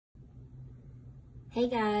Hey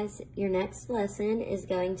guys, your next lesson is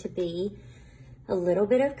going to be a little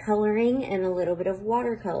bit of coloring and a little bit of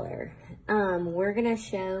watercolor. We're going to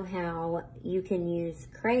show how you can use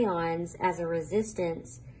crayons as a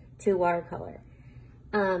resistance to watercolor.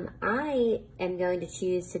 I am going to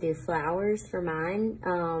choose to do flowers for mine,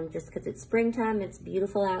 just because it's springtime, it's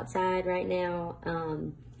beautiful outside right now.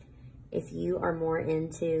 If you are more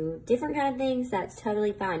into different kind of things, that's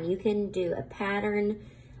totally fine. You can do a pattern,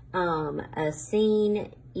 a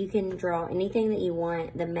scene, you can draw anything that you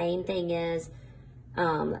want. The main thing is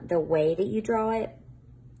the way that you draw it.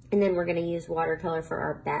 And then we're going to use watercolor for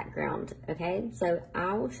our background, okay? So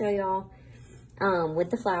I will show y'all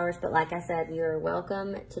with the flowers, but like I said, you're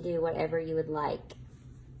welcome to do whatever you would like.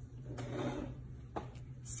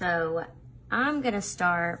 So I'm going to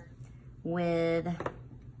start with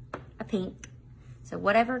a pink. So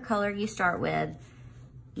whatever color you start with,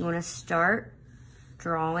 you want to start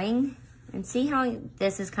drawing, and see how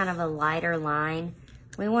this is kind of a lighter line.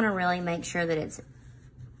 We want to really make sure that it's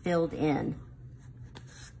filled in.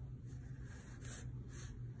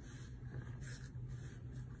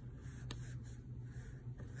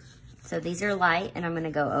 So these are light, and I'm going to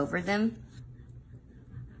go over them.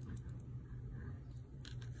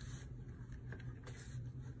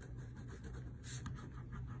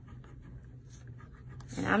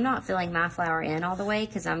 And I'm not filling my flower in all the way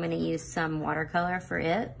because I'm going to use some watercolor for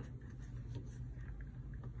it.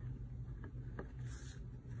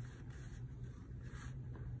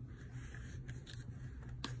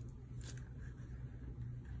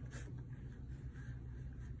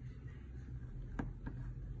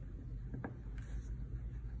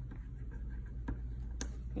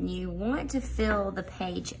 And you want to fill the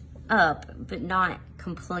page up, but not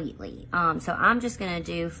completely. So I'm just gonna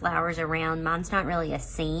do flowers around. Mine's not really a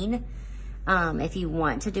scene. If you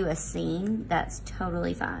want to do a scene, that's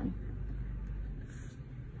totally fine.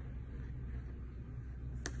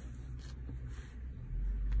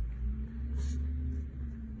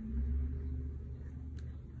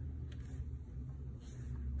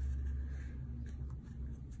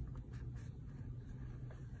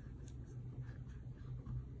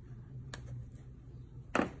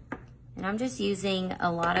 And I'm just using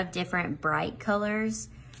a lot of different bright colors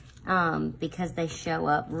because they show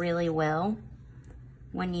up really well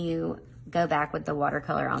when you go back with the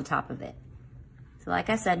watercolor on top of it. So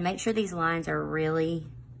like I said, make sure these lines are really,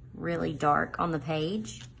 really dark on the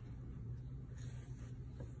page.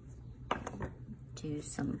 Do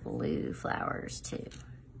some blue flowers too.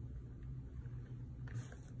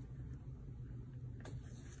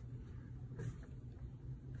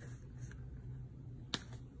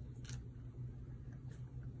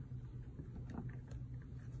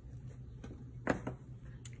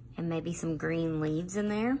 And maybe some green leaves in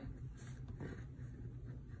there.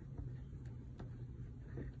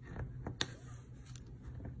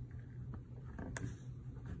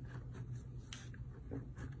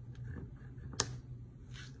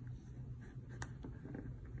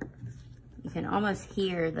 You can almost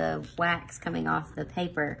hear the wax coming off the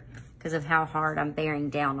paper because of how hard I'm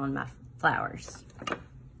bearing down on my flowers.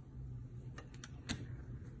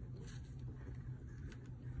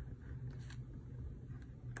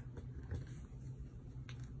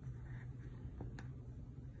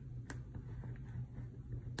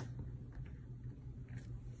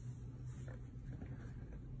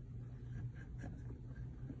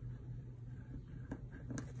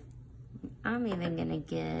 I'm even gonna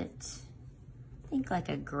get, I think like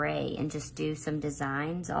a gray, and just do some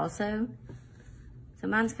designs also. So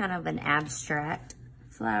mine's kind of an abstract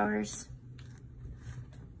flowers.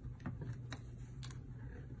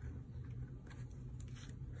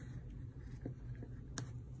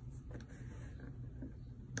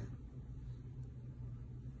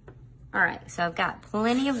 All right, so I've got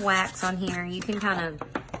plenty of wax on here. You can kind of,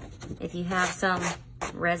 if you have some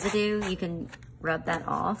residue, you can rub that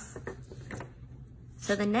off.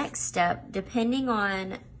 So the next step, depending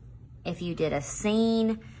on if you did a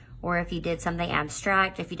scene or if you did something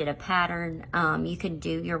abstract, if you did a pattern, you can do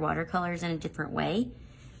your watercolors in a different way.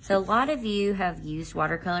 So a lot of you have used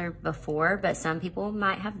watercolor before, but some people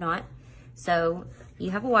might have not. So you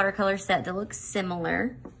have a watercolor set that looks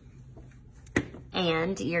similar,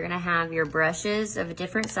 and you're gonna have your brushes of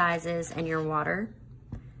different sizes and your water.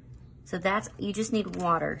 So that's, you just need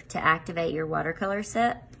water to activate your watercolor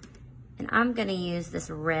set. And I'm gonna use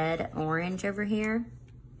this red orange over here.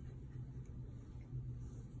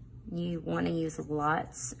 You wanna use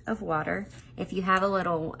lots of water. If you have a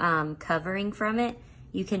little covering from it,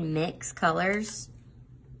 you can mix colors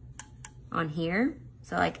on here.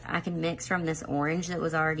 So like I can mix from this orange that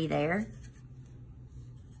was already there.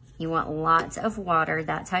 You want lots of water.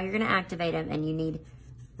 That's how you're gonna activate them, and you need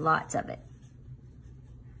lots of it.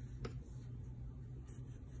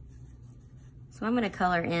 So I'm gonna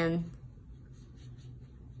color in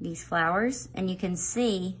these flowers, and you can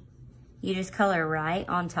see you just color right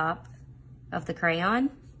on top of the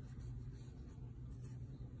crayon.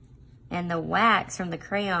 And the wax from the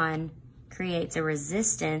crayon creates a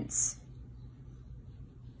resistance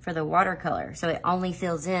for the watercolor, so it only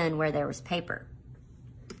fills in where there was paper.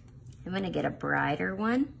 I'm gonna get a brighter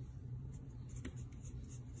one.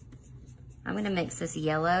 I'm gonna mix this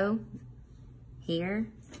yellow here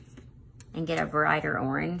and get a brighter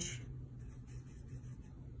orange.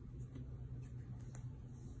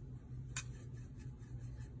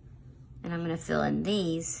 And I'm gonna fill in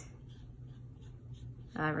these.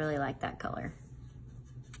 I really like that color.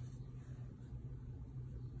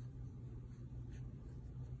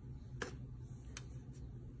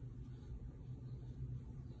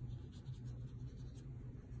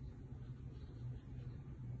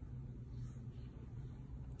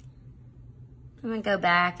 I'm gonna go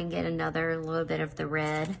back and get another little bit of the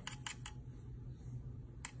red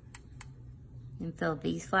and fill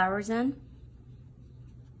these flowers in.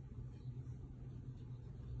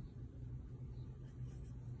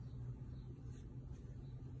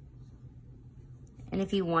 And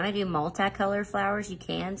if you want to do multicolor flowers, you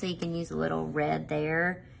can. So you can use a little red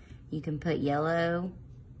there. You can put yellow.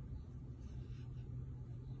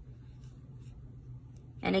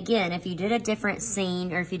 And again, if you did a different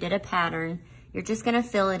scene or if you did a pattern, you're just going to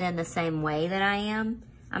fill it in the same way that I am.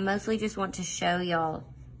 I mostly just want to show y'all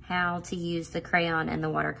how to use the crayon and the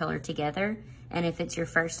watercolor together. And if it's your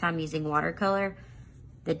first time using watercolor,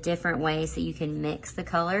 the different ways that you can mix the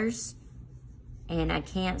colors. And I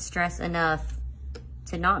can't stress enough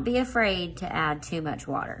to not be afraid to add too much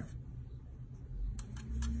water.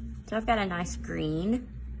 So I've got a nice green.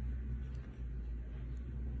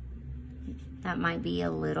 That might be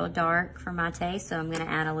a little dark for my taste, so I'm gonna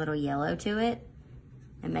add a little yellow to it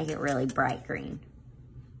and make it really bright green.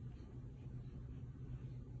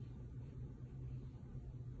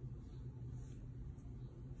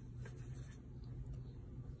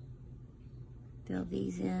 Fill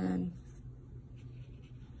these in.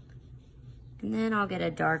 And then I'll get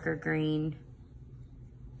a darker green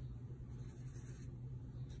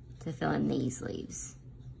to fill in these leaves.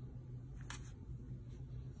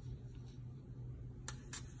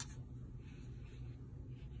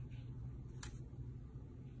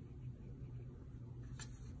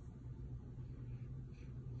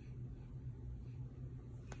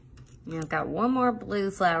 And I've got one more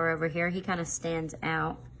blue flower over here. He kind of stands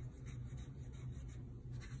out.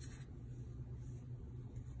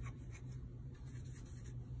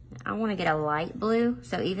 I want to get a light blue,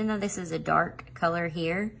 so even though this is a dark color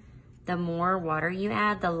here, the more water you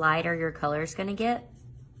add, the lighter your color is going to get.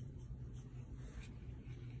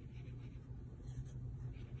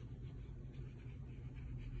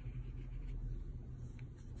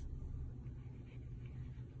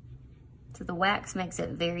 So the wax makes it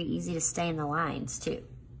very easy to stay in the lines too.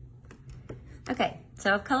 Okay,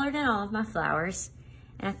 so I've colored in all of my flowers,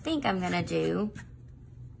 and I think I'm going to do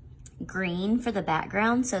green for the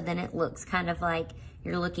background, so then it looks kind of like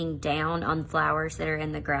you're looking down on flowers that are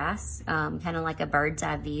in the grass, kind of like a bird's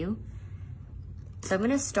eye view. So I'm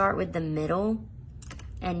gonna start with the middle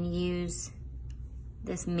and use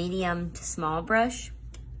this medium to small brush.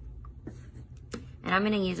 And I'm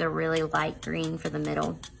gonna use a really light green for the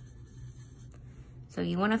middle. So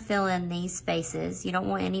you wanna fill in these spaces. You don't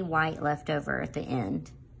want any white left over at the end.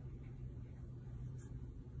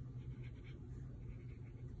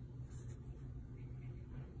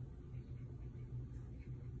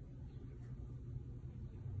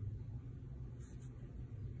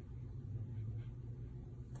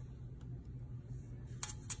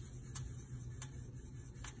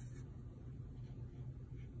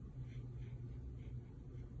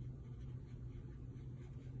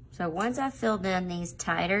 So once I've filled in these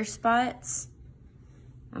tighter spots,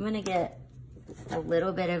 I'm gonna get a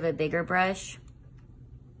little bit of a bigger brush.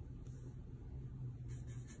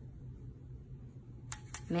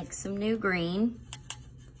 Mix some new green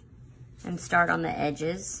and start on the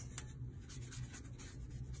edges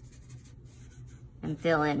and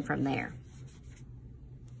fill in from there.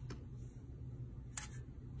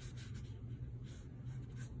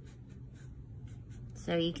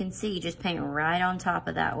 So you can see, you just paint right on top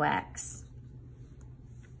of that wax.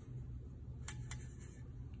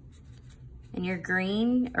 And your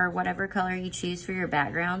green, or whatever color you choose for your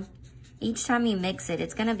background, each time you mix it,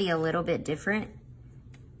 it's gonna be a little bit different,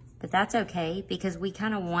 but that's okay because we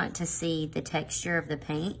kind of want to see the texture of the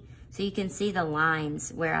paint. So you can see the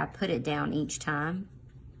lines where I put it down each time.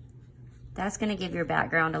 That's gonna give your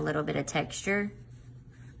background a little bit of texture,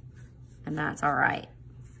 and that's all right.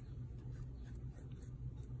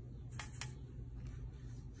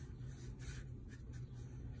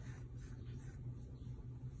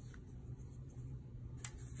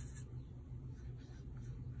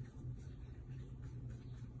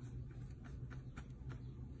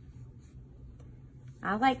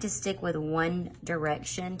 I like to stick with one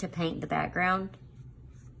direction to paint the background.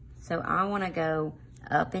 So I wanna go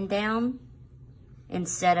up and down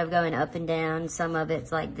instead of going up and down. Some of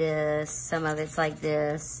it's like this, some of it's like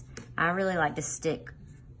this. I really like to stick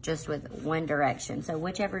just with one direction. So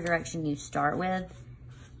whichever direction you start with,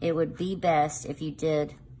 it would be best if you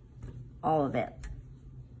did all of it.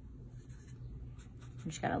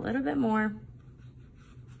 Just got a little bit more.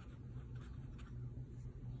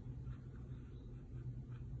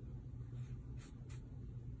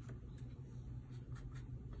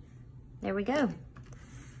 There we go.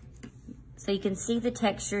 So you can see the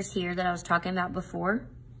textures here that I was talking about before.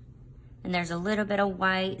 And there's a little bit of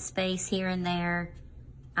white space here and there.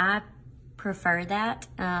 I prefer that,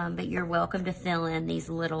 but you're welcome to fill in these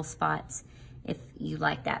little spots if you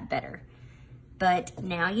like that better. But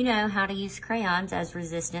now you know how to use crayons as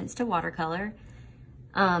resistance to watercolor.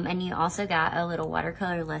 And you also got a little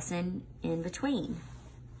watercolor lesson in between.